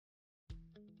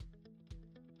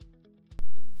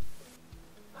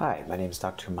Hi, my name is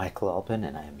Dr. Michael Olpin,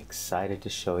 and I am excited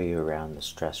to show you around the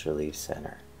Stress Relief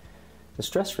Center. The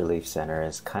Stress Relief Center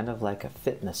is kind of like a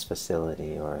fitness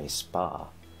facility or a spa,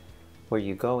 where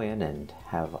you go in and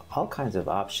have all kinds of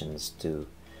options to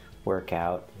work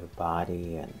out your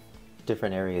body and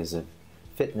different areas of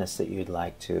fitness that you'd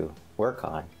like to work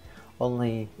on.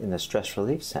 Only in the Stress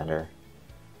Relief Center,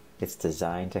 it's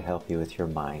designed to help you with your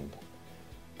mind,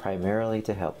 primarily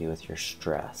to help you with your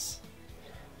stress.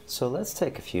 So let's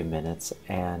take a few minutes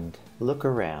and look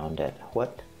around at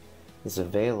what is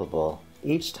available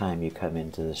each time you come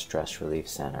into the Stress Relief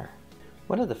Center.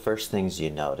 One of the first things you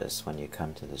notice when you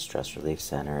come to the Stress Relief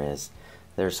Center is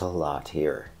there's a lot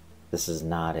here. This is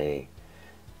not a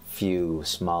few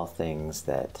small things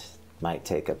that might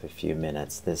take up a few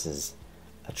minutes. This is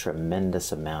a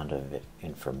tremendous amount of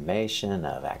information,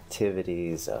 of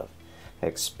activities, of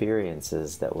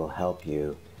experiences that will help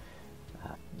you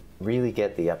really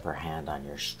get the upper hand on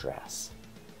your stress.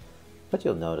 What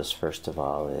you'll notice first of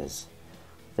all is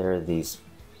there are these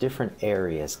different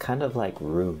areas, kind of like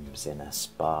rooms in a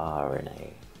spa or in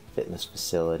a fitness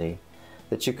facility,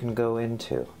 that you can go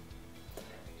into.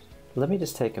 Let me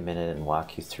just take a minute and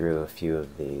walk you through a few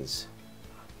of these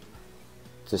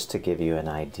just to give you an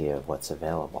idea of what's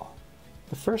available.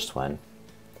 The first one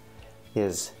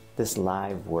is this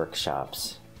live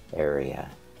workshops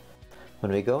area.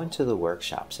 When we go into the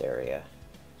workshops area,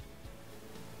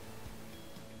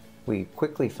 we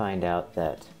quickly find out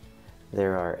that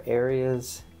there are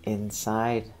areas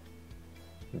inside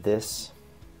this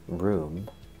room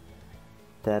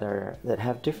that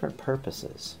have different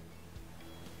purposes.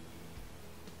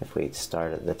 If we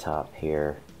start at the top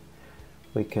here,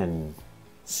 we can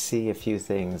see a few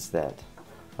things that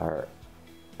are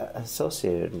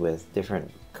associated with different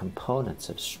components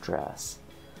of stress.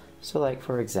 So like,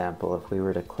 for example, if we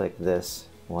were to click this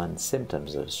one,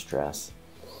 symptoms of stress,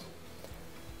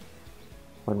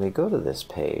 when we go to this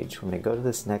page, when we go to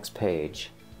this next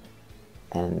page,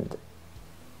 and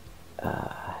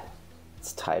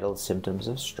it's titled Symptoms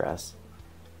of Stress,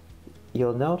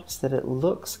 you'll notice that it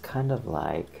looks kind of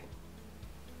like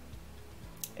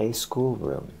a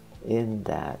schoolroom, in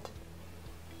that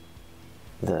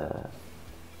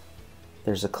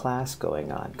there's a class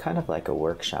going on, kind of like a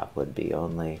workshop would be,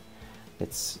 only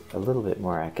it's a little bit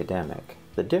more academic.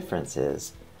 The difference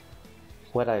is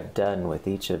what I've done with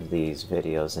each of these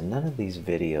videos, and none of these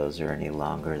videos are any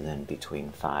longer than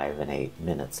between 5 and 8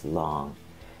 minutes long,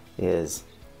 is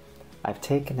I've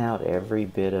taken out every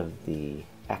bit of the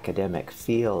academic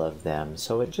feel of them,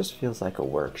 so it just feels like a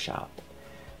workshop.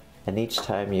 And each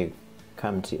time you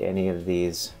come to any of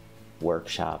these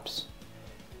workshops,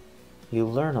 you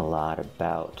learn a lot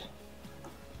about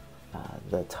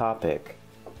the topic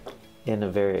in a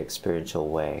very experiential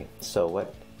way. So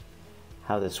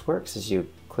how this works is you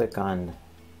click on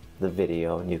the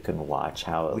video and you can watch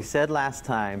how it, we said last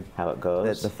time how it goes.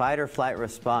 That the fight or flight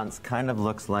response kind of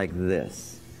looks like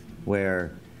this,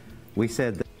 where we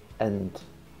said that. And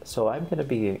so I'm going to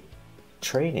be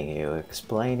training you,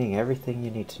 explaining everything you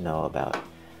need to know about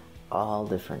all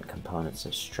different components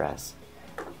of stress.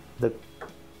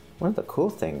 One of the cool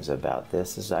things about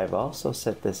this is I've also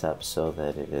set this up so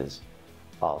that it is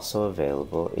also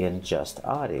available in just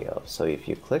audio. So if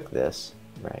you click this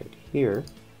right here.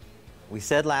 We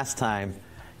said last time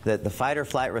that the fight or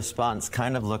flight response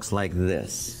kind of looks like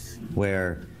this,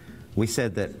 where we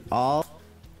said that all...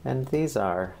 And these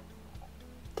are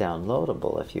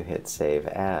downloadable. If you hit save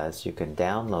as, you can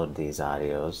download these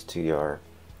audios to your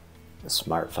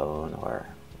smartphone or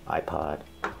iPod,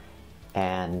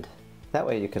 and that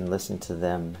way you can listen to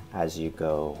them as you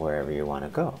go wherever you want to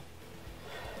go.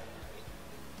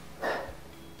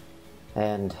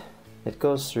 And it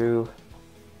goes through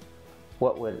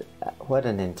what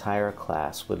an entire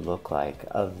class would look like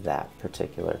of that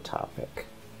particular topic.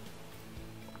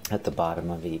 At the bottom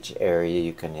of each area,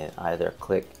 you can either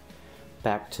click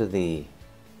back to the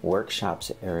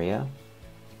workshops area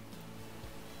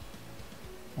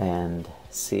and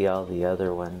see all the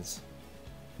other ones.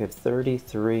 We have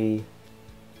 33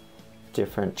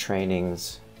 different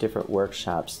trainings, different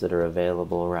workshops that are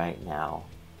available right now.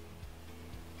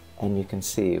 And you can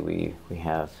see we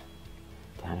have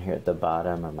down here at the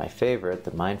bottom, or my favorite,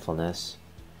 the mindfulness.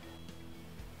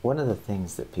 One of the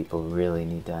things that people really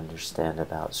need to understand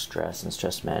about stress and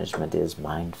stress management is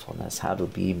mindfulness, how to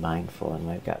be mindful. And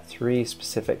we've got 3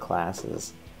 specific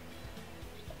classes,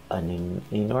 an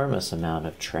enormous amount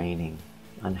of training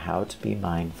on how to be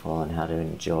mindful and how to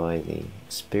enjoy the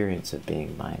experience of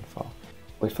being mindful.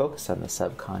 We focus on the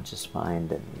subconscious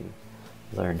mind, and we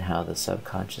learn how the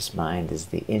subconscious mind is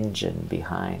the engine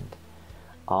behind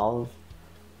all of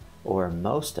or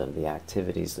most of the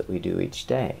activities that we do each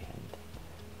day. And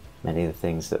many of the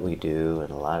things that we do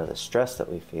and a lot of the stress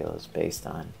that we feel is based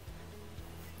on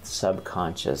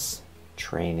subconscious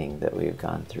training that we've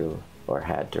gone through or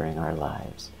had during our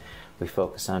lives. We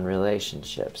focus on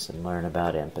relationships and learn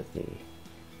about empathy,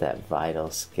 that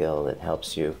vital skill that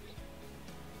helps you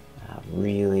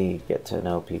really get to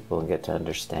know people and get to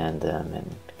understand them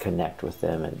and connect with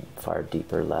them at far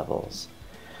deeper levels.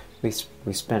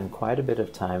 We spend quite a bit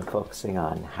of time focusing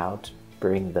on how to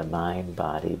bring the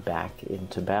mind-body back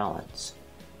into balance.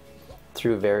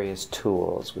 Through various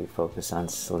tools, we focus on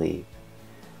sleep,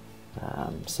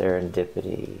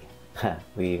 serendipity.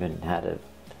 We even had a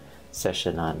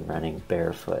session on running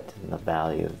barefoot and the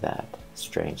value of that,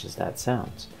 strange as that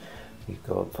sounds. We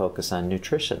go and focus on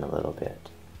nutrition a little bit.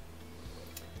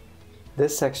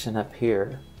 This section up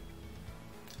here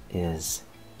is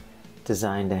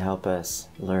designed to help us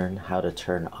learn how to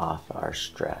turn off our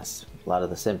stress. A lot of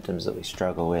the symptoms that we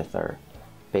struggle with are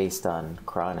based on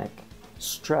chronic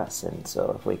stress, and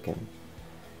so if we can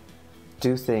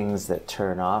do things that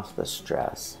turn off the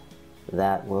stress,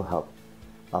 that will help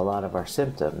a lot of our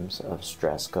symptoms of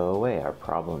stress go away, our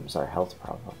problems, our health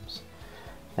problems.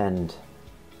 And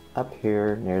up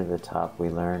here near the top we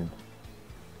learn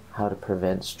how to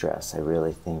prevent stress. I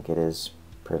really think it is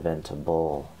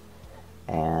preventable,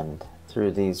 and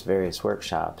through these various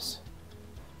workshops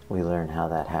we learn how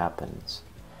that happens,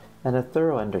 and a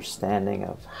thorough understanding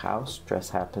of how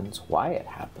stress happens, why it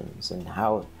happens, and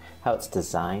how it's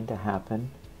designed to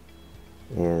happen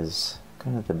is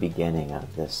kind of the beginning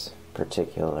of this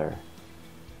particular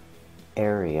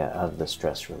area of the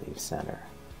Stress Relief Center.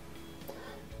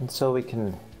 And so we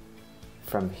can,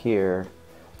 from here,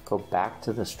 go back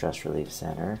to the Stress Relief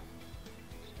Center.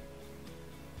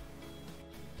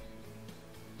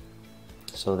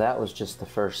 So that was just the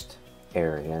first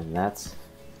area, and that's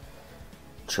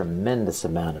a tremendous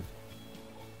amount of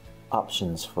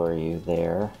options for you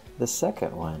there. The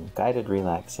second one, guided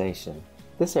relaxation.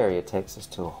 This area takes us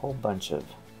to a whole bunch of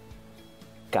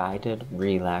guided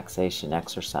relaxation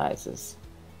exercises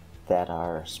that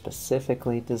are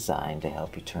specifically designed to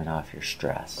help you turn off your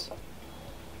stress.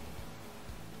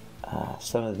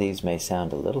 Some of these may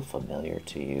sound a little familiar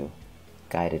to you.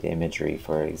 Guided imagery,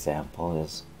 for example,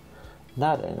 is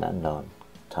not an unknown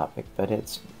topic, but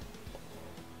it's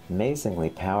amazingly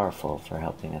powerful for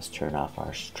helping us turn off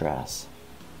our stress.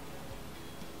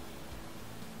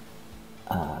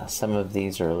 Some of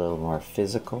these are a little more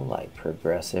physical, like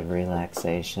progressive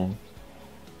relaxation.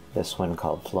 This one,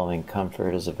 called Flowing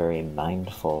Comfort, is a very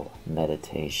mindful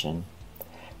meditation.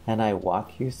 And I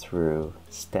walk you through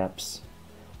steps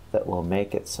that will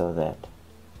make it so that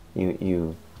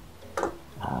you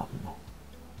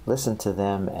listen to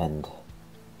them and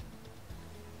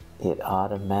it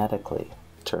automatically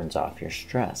turns off your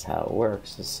stress. How it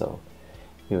works is, so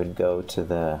you would go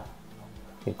to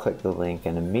you click the link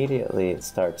and immediately it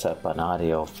starts up an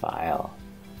audio file,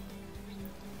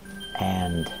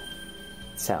 and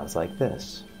it sounds like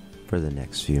this. For the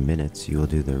next few minutes, you will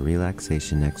do the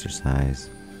relaxation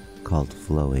exercise called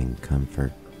Flowing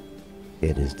Comfort.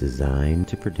 It is designed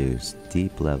to produce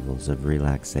deep levels of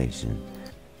relaxation.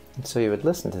 And so you would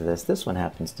listen to this. This one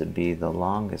happens to be the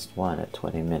longest one at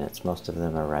 20 minutes. Most of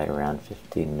them are right around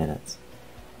 15 minutes.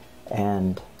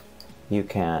 And you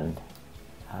can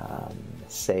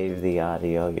save the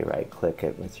audio. You right-click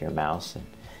it with your mouse and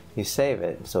you save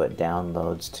it so it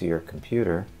downloads to your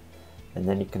computer, and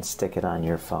then you can stick it on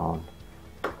your phone,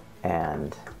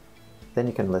 and then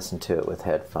you can listen to it with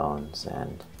headphones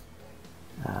and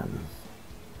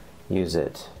use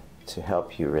it to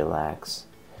help you relax.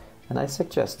 And I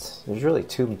suggest there's really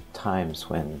two times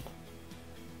when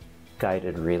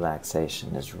guided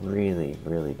relaxation is really,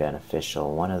 really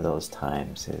beneficial. One of those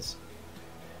times is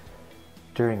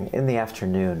in the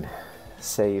afternoon.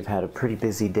 Say you've had a pretty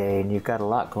busy day and you've got a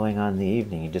lot going on in the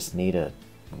evening, you just need a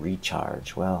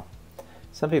recharge. Well,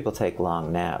 some people take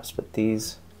long naps, but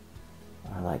these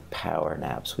are like power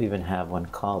naps. We even have one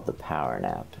called the power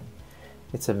nap.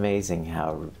 It's amazing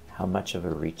how much of a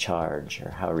recharge,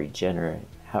 or how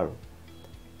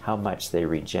much they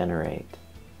regenerate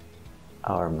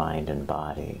our mind and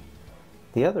body.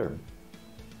 The other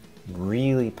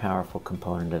really powerful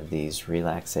component of these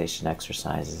relaxation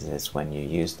exercises is when you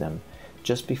use them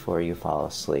just before you fall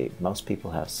asleep. Most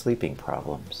people have sleeping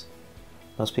problems.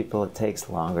 Most people, it takes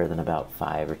longer than about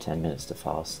 5 or 10 minutes to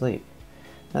fall asleep.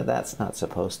 Now that's not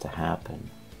supposed to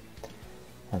happen.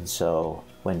 And so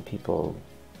when people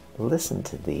listen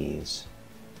to these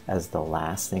as the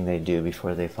last thing they do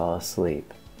before they fall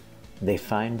asleep, they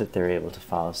find that they're able to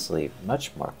fall asleep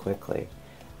much more quickly,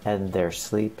 and their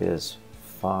sleep is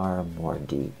far more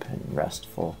deep and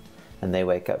restful, and they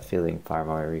wake up feeling far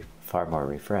more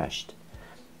refreshed.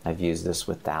 I've used this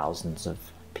with thousands of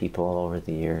people over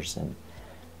the years, and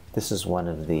this is one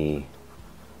of the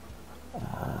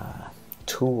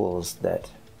tools that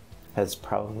has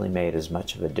probably made as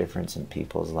much of a difference in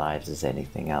people's lives as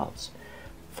anything else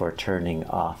for turning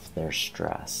off their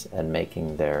stress and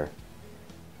making their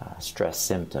stress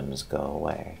symptoms go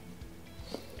away.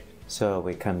 So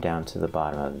we come down to the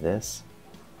bottom of this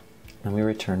and we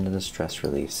return to the Stress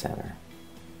Relief Center.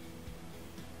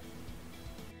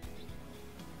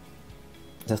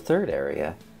 The third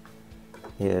area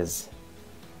is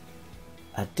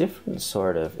a different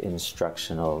sort of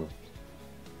instructional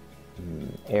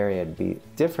area, be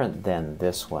different than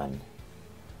this one.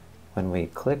 When we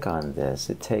click on this,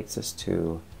 it takes us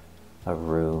to a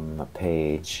room, a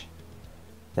page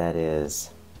that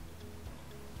is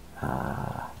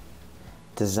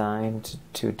designed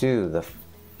to do the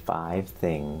 5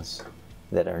 things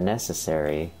that are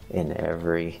necessary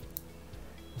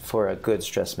for a good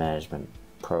stress management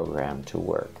program to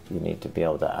work. You need to be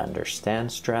able to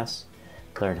understand stress,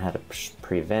 learn how to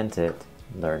prevent it,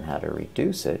 learn how to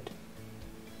reduce it,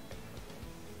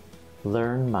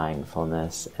 learn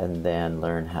mindfulness, and then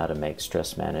learn how to make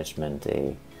stress management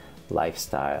a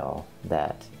lifestyle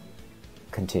that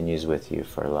continues with you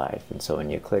for life. And so when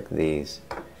you click these,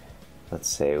 let's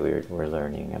say we're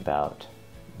learning about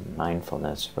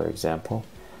mindfulness, for example,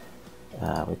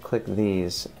 we click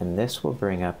these and this will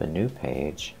bring up a new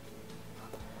page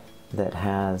that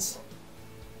has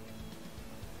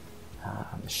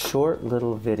short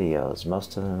little videos.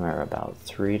 Most of them are about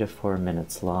 3 to 4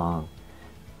 minutes long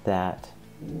that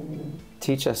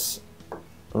teach us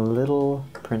little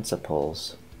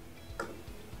principles.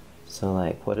 So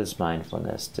like, what is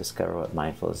mindfulness? Discover what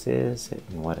mindfulness is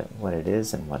and what it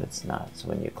is and what it's not. So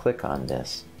when you click on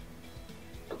this,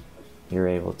 you're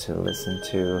able to listen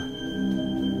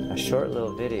to a short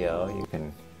little video. You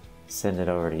can send it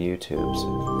over to YouTube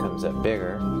so it comes up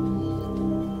bigger.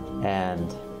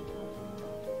 And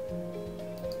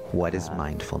what is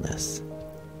mindfulness?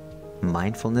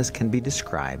 Mindfulness can be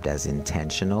described as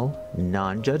intentional,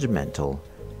 non-judgmental,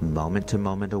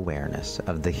 moment-to-moment awareness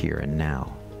of the here and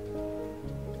now.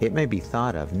 It may be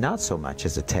thought of not so much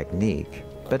as a technique,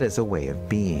 but as a way of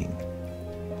being.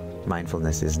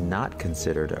 Mindfulness is not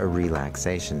considered a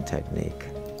relaxation technique.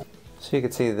 So you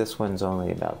can see this one's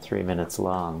only about 3 minutes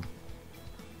long.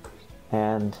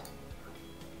 And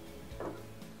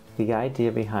the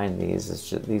idea behind these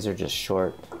is these are just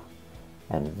short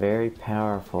and very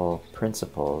powerful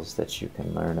principles that you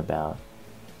can learn about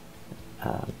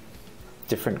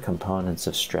different components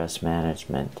of stress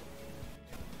management.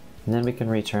 And then we can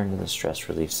return to the Stress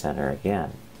Relief Center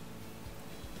again.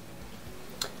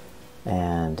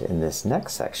 And in this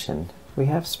next section, we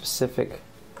have specific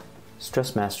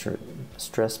stress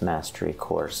mastery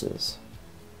courses.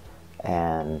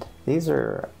 And these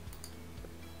are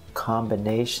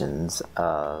combinations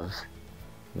of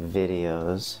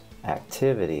videos,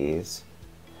 activities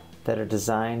that are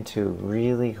designed to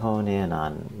really hone in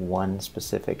on one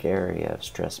specific area of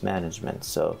stress management.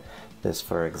 So this,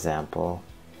 for example,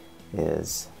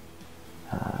 is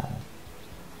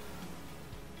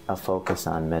a focus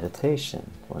on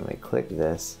meditation. When we click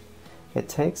this, it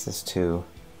takes us to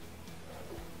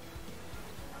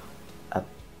a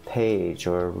page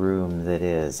or a room that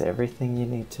is everything you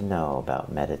need to know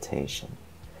about meditation.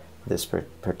 This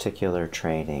particular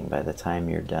training, by the time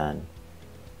you're done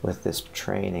with this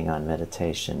training on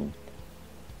meditation,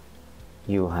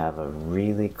 you will have a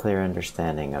really clear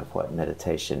understanding of what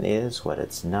meditation is, what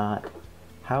it's not,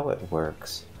 how it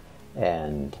works,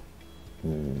 and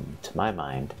to my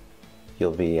mind,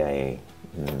 you'll be a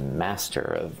master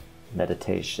of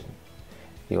meditation.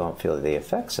 You won't feel the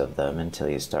effects of them until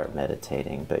you start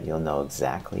meditating, but you'll know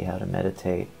exactly how to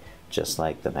meditate, just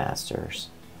like the masters.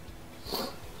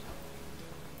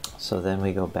 So then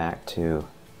we go back to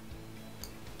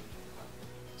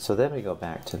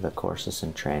the courses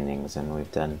and trainings, and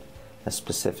we've done a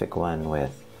specific one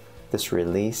with this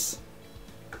release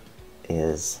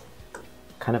is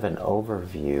kind of an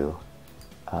overview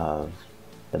of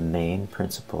the main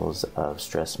principles of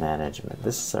stress management.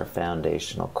 This is our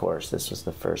foundational course. This was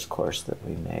the first course that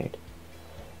we made.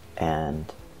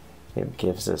 And it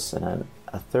gives us a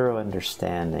thorough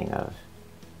understanding of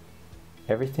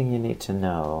everything you need to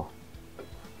know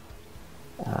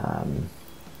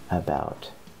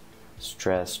about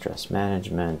stress, stress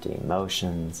management,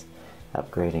 emotions,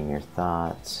 upgrading your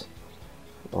thoughts,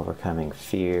 overcoming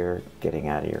fear, getting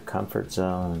out of your comfort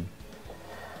zone,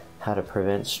 how to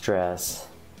prevent stress.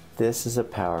 This is a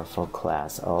powerful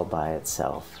class all by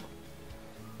itself.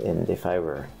 And if I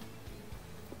were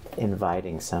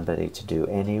inviting somebody to do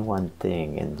any one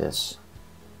thing in this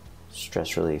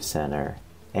stress relief center,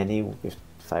 if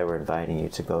I were inviting you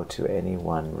to go to any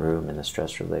one room in the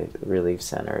stress relief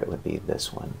center, it would be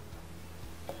this one.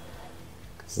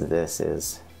 Because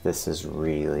this is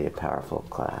really a powerful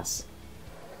class.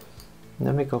 And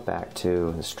then we go back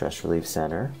to the stress relief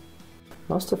center.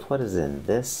 Most of what is in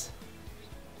this,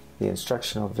 the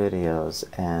instructional videos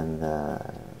and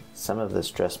some of the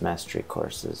stress mastery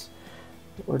courses,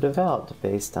 were developed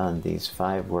based on these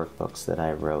 5 workbooks that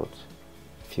I wrote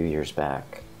a few years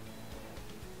back,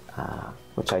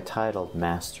 which I titled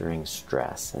Mastering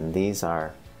Stress. And these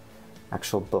are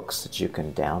actual books that you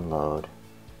can download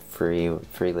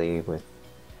freely with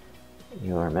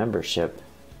your membership.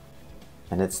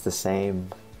 And it's the same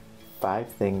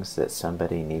 5 things that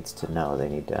somebody needs to know. They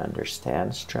need to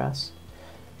understand stress.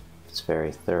 It's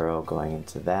very thorough going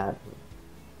into that.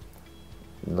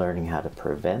 Learning how to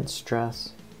prevent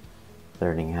stress,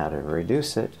 learning how to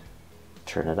reduce it,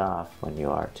 turn it off when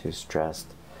you are too stressed,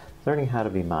 learning how to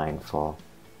be mindful,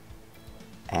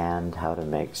 and how to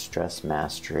make stress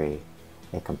mastery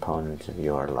a component of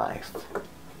your life.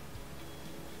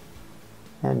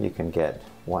 And you can get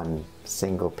one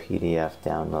single PDF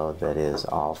download that is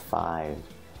all 5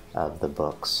 of the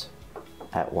books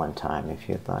at one time if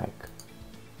you'd like.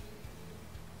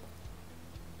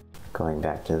 Going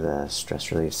back to the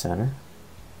Stress Relief Center,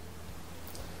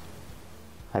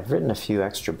 I've written a few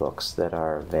extra books that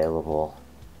are available,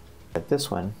 but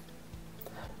this one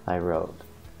I wrote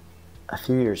a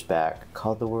few years back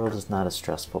called The World is Not a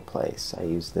Stressful Place. I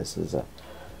used this as a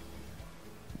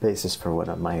basis for one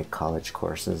of my college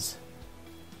courses.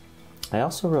 I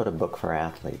also wrote a book for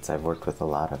athletes. I've worked with a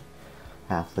lot of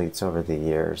athletes over the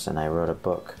years, and I wrote a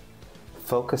book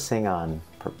focusing on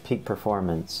peak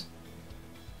performance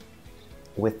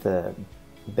with the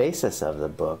basis of the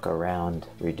book around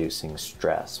reducing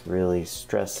stress. Really,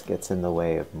 stress gets in the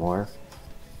way of more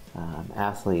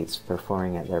athletes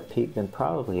performing at their peak than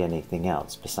probably anything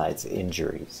else, besides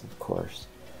injuries, of course.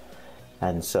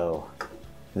 And so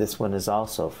this one is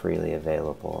also freely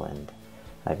available, and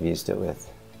I've used it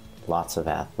with lots of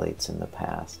athletes in the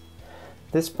past.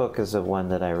 This book is the one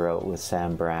that I wrote with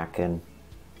Sam Bracken,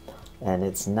 and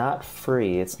it's not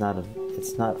free. It's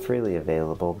not freely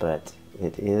available, but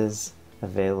it is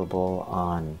available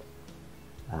on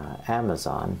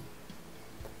Amazon,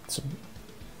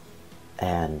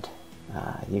 and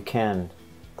you can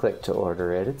click to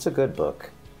order it. It's a good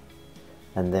book.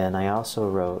 And then I also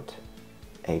wrote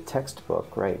a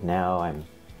textbook. Right now I'm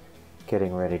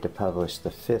getting ready to publish the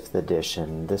 5th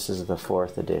edition. This is the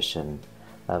 4th edition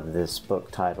of this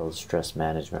book titled Stress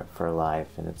Management for Life,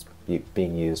 and it's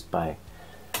being used by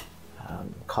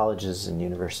colleges and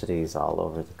universities all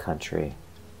over the country.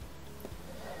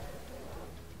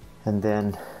 And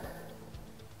then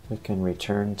we can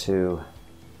return to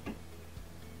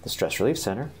the Stress Relief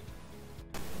Center,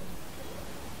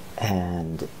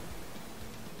 and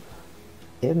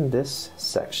in this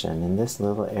section, in this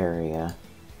little area,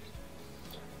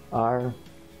 are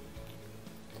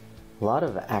a lot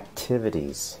of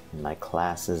activities in my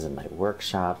classes and my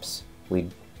workshops.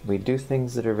 We do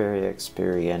things that are very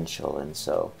experiential, and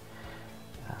so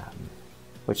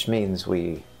which means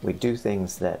we do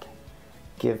things that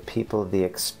give people the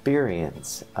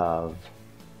experience of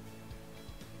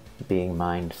being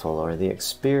mindful, or the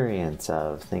experience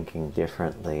of thinking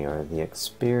differently, or the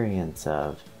experience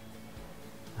of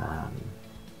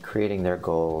creating their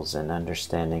goals and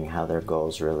understanding how their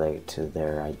goals relate to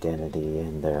their identity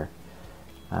and their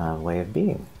way of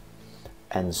being.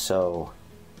 And so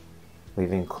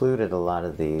we've included a lot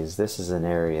of these. This is an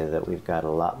area that we've got a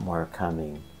lot more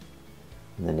coming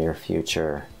in the near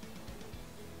future.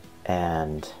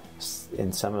 And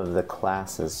in some of the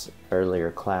classes,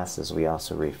 earlier classes, we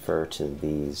also refer to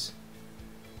these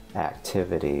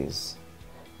activities.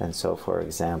 And so, for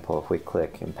example, if we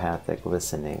click empathic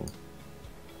listening,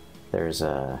 there's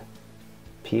a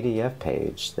PDF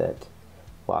page that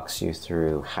walks you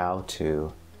through how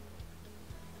to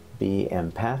be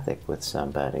empathic with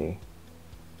somebody,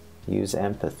 use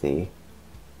empathy,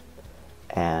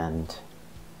 and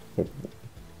it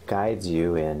guides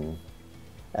you in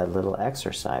a little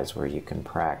exercise where you can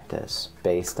practice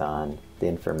based on the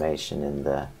information in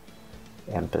the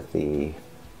empathy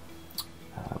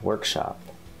workshop.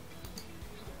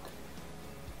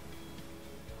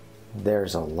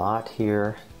 There's a lot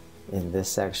here in this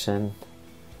section,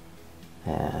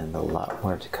 and a lot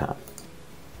more to come.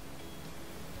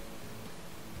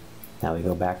 Now we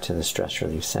go back to the Stress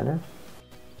Relief Center.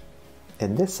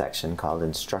 In this section called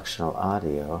Instructional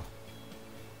Audio,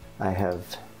 I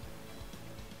have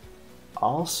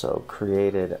also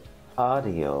created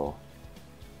audio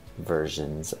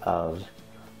versions of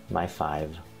my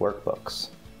 5 workbooks.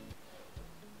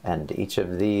 And each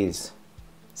of these,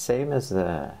 same as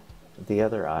the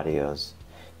other audios,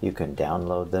 you can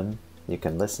download them, you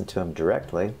can listen to them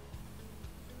directly.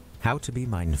 How to be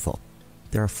mindful.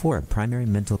 There are 4 primary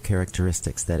mental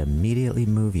characteristics that immediately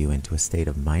move you into a state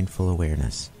of mindful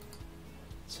awareness.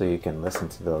 So you can listen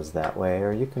to those that way,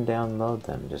 or you can download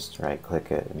them. Just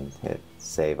right-click it and hit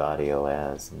Save Audio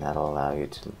As, and that'll allow you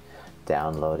to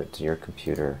download it to your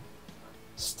computer,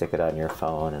 stick it on your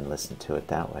phone, and listen to it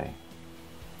that way.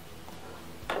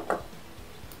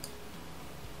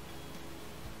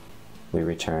 We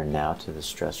return now to the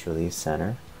Stress Relief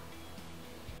Center.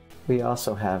 We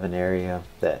also have an area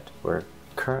that we're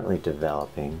currently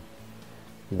developing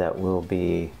that will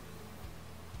be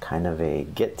kind of a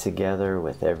get-together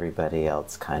with everybody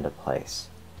else kind of place.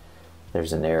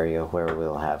 There's an area where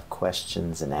we'll have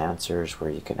questions and answers, where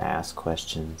you can ask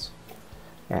questions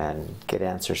and get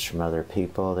answers from other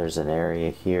people. There's an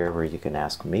area here where you can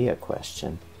ask me a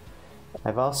question.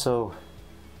 I've also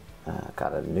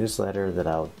got a newsletter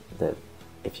that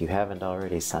if you haven't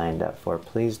already signed up for,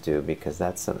 please do, because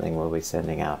that's something we'll be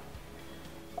sending out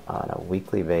on a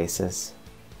weekly basis.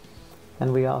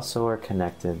 And we also are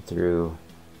connected through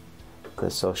the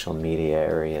social media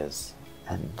areas,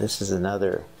 and this is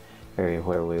another area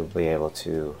where we'll be able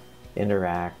to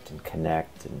interact and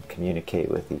connect and communicate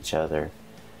with each other.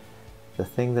 The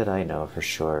thing that I know for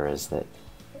sure is that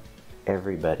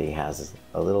everybody has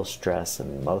a little stress,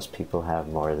 and most people have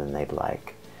more than they'd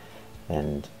like.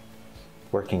 And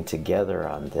working together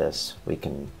on this, we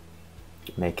can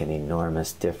make an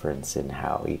enormous difference in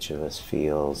how each of us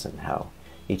feels and how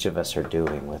each of us are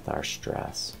doing with our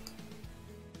stress.